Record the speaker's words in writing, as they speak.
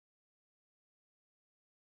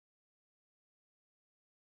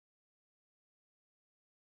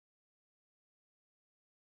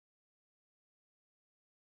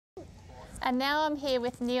And now I'm here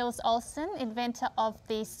with Neals Olsen, inventor of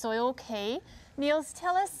the SoilKee. Neals,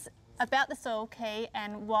 tell us about the SoilKee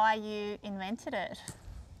and why you invented it.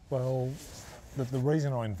 Well, the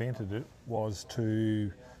reason I invented it was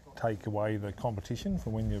to take away the competition for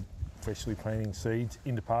when you're freshly planting seeds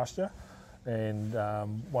into pasture. And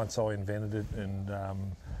once I invented it and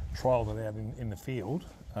trialled it out in the field,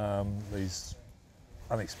 these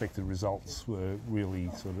unexpected results were really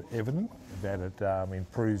sort of evident, that it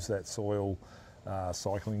improves that soil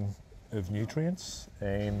cycling of nutrients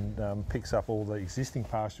and picks up all the existing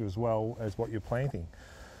pasture as well as what you're planting.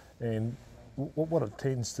 And what it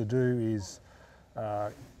tends to do is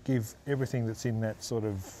give everything that's in that sort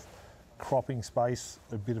of cropping space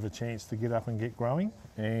a bit of a chance to get up and get growing.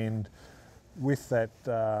 And with that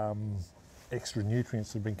extra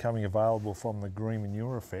nutrients that have been becoming available from the green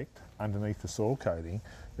manure effect underneath the soil coating,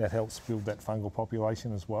 that helps build that fungal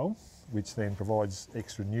population as well, which then provides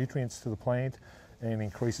extra nutrients to the plant and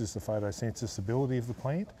increases the photosynthesis ability of the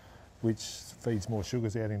plant, which feeds more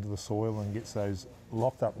sugars out into the soil and gets those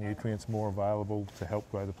locked up nutrients more available to help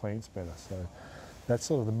grow the plants better. So that's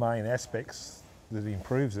sort of the main aspects that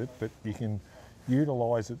improves it, but you can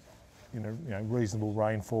utilise it in a reasonable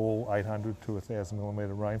rainfall, 800 to 1,000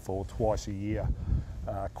 millimetre rainfall twice a year,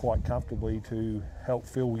 quite comfortably to help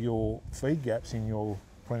fill your feed gaps in your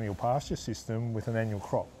perennial pasture system with an annual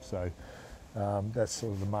crop. So that's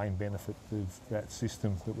sort of the main benefit of that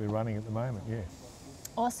system that we're running at the moment, yeah.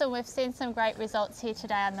 Awesome, we've seen some great results here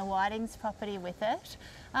today on the Whitings property with it.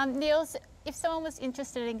 Neals, if someone was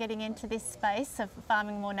interested in getting into this space of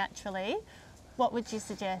farming more naturally, what would you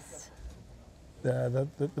suggest? The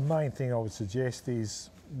main thing I would suggest is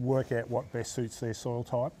work out what best suits their soil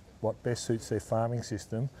type, what best suits their farming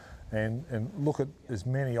system, and look at as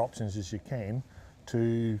many options as you can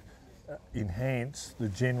to enhance the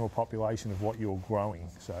general population of what you're growing.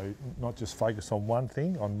 So not just focus on one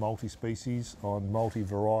thing, on multi-species, on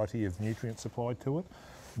multi-variety of nutrients supplied to it,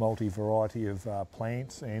 multi-variety of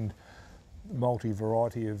plants and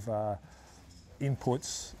multi-variety of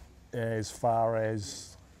inputs, as far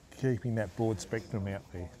as keeping that broad spectrum out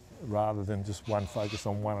there, rather than just one focus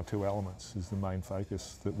on one or two elements is the main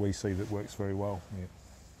focus that we see that works very well. Yeah.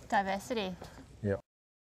 Diversity.